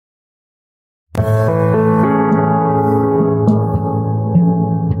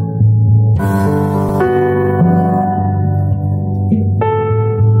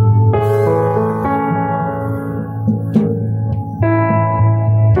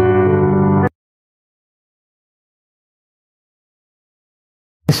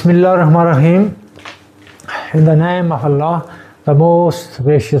Bismillah ar-Rahman ar-Rahim. In the name of Allah, the most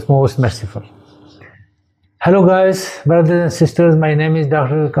gracious, most merciful. Hello guys, brothers and sisters, my name is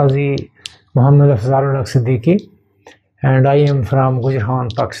Dr. Qazi Muhammad Afzal-ul-Haq and I am from Gujar Khan,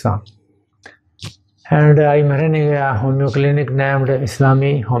 Pakistan. And I am running a Homeo Clinic named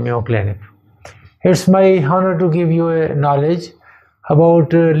Islami Homeo Clinic. It's my honor to give you a knowledge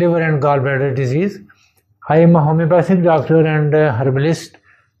about liver and gallbladder disease. I am a homeopathic doctor and herbalist.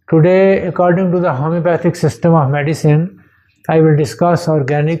 Today, according to the homeopathic system of medicine, I will discuss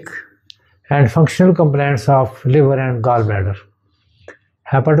organic and functional complaints of liver and gallbladder.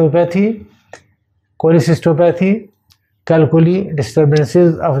 Hepatopathy, cholecystopathy, calculi,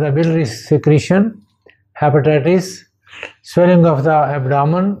 disturbances of the biliary secretion, hepatitis, swelling of the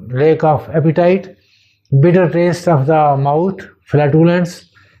abdomen, lack of appetite, bitter taste of the mouth, flatulence,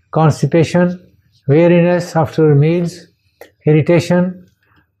 constipation, weariness after meals, irritation,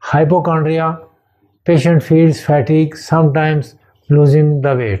 hypochondria, patient feels fatigue, sometimes losing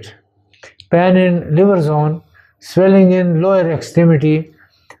the weight. Pain in liver zone, swelling in lower extremity.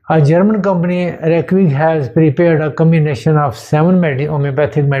 A German company, Requig, has prepared a combination of 7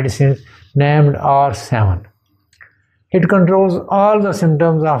 homeopathic medicines named R7. It controls all the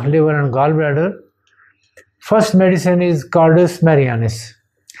symptoms of liver and gallbladder. First medicine is Cordus Marianus.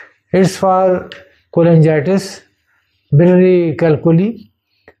 It's for cholangitis, biliary calculi,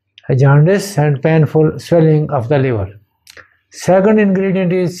 jaundice and painful swelling of the liver. Second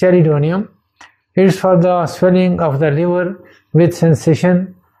ingredient is Chelidonium. It's for the swelling of the liver with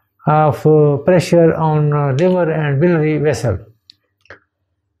sensation of pressure on liver and biliary vessel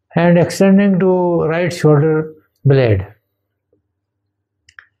and extending to right shoulder blade.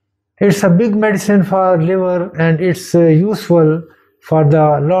 It's a big medicine for liver and it's useful for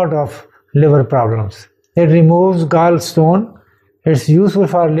the lot of liver problems. It removes gallstone. It's useful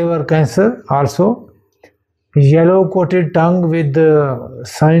for liver cancer also. Yellow coated tongue with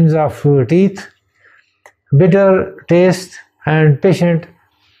signs of teeth, bitter taste, and patient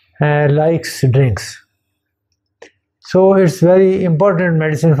likes drinks. So it's very important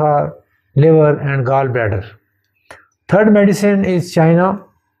medicine for liver and gallbladder. Third medicine is China.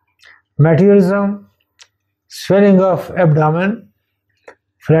 Meteorism, swelling of abdomen,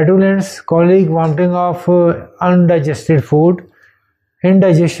 flatulence, colic, vomiting of undigested food,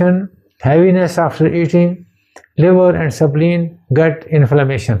 indigestion, heaviness after eating, liver and spleen, gut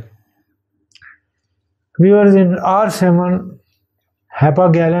inflammation. Viewers, in R7,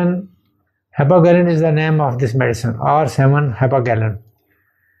 Hepagallon is the name of this medicine, R7 Hepagallon.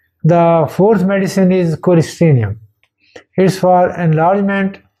 The fourth medicine is Cholesterium. It's for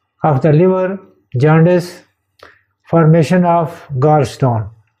enlargement of the liver, jaundice, formation of gallstone.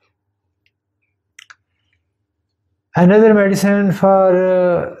 Another medicine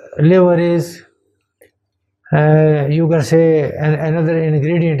for liver is, you can say, another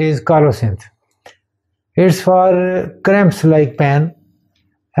ingredient is colocynth. It's for cramps like pain.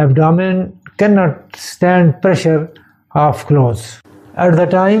 Abdomen cannot stand pressure of clothes. At the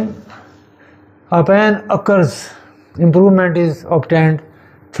time a pain occurs, improvement is obtained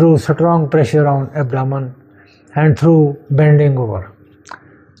through strong pressure on abdomen and through bending over.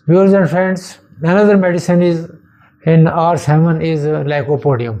 Viewers and friends, another medicine is in R7 is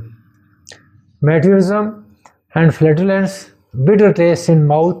Lycopodium. Meteorism and flatulence, bitter taste in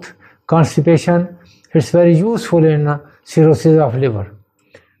mouth, constipation. It's very useful in cirrhosis of liver.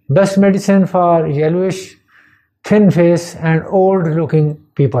 Best medicine for yellowish, thin face and old looking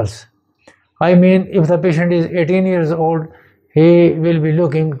peoples. I mean, if the patient is 18 years old, he will be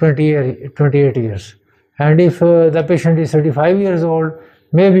looking 28 years. And if the patient is 35 years old,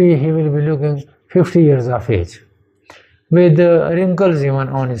 maybe he will be looking 50 years of age, with wrinkles even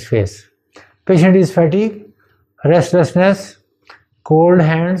on his face. Patient is fatigue, restlessness, cold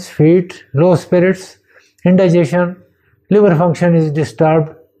hands, feet, low spirits, indigestion, liver function is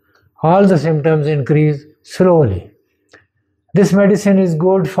disturbed. All the symptoms increase slowly. This medicine is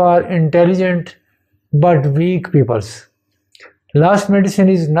good for intelligent but weak peoples. Last medicine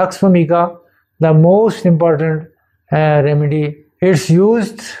is Nux vomica, the most important remedy. It's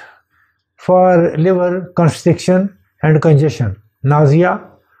used for liver constriction and congestion, nausea,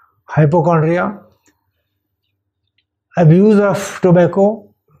 hypochondria, abuse of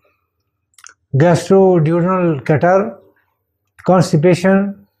tobacco, gastroduodenal catarrh,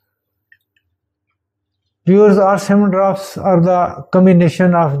 constipation. Viewers, R7 drops are the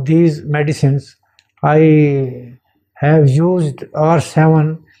combination of these medicines. I have used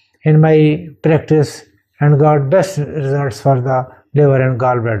R7 in my practice and got best results for the liver and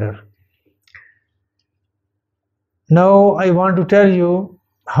gallbladder. Now I want to tell you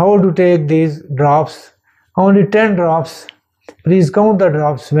how to take these drops. Only 10 drops. Please count the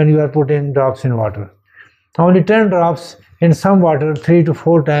drops when you are putting drops in water. Only 10 drops in some water 3 to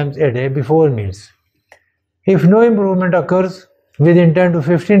 4 times a day before meals. If no improvement occurs within 10 to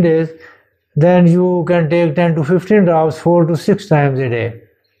 15 days, then you can take 10 to 15 drops 4 to 6 times a day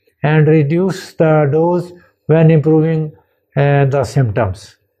and reduce the dose when improving the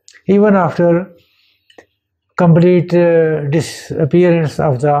symptoms. Even after complete disappearance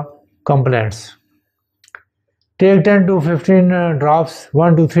of the complaints. Take 10 to 15 drops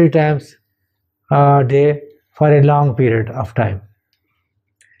 1 to 3 times a day for a long period of time.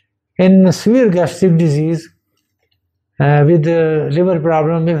 In severe gastric disease, with liver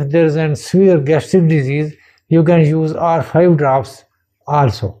problem, if there is a severe gastric disease, you can use R5 drops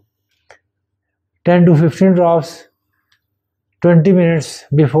also. 10 to 15 drops 20 minutes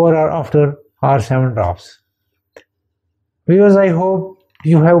before or after R7 drops. Viewers, I hope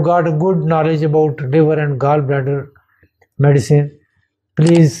you have got a good knowledge about liver and gallbladder medicine.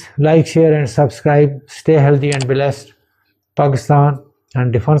 Please like, share and subscribe. Stay healthy and blessed. Pakistan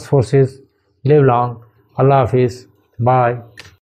and Defense Forces live long. Allah Hafiz. Bye.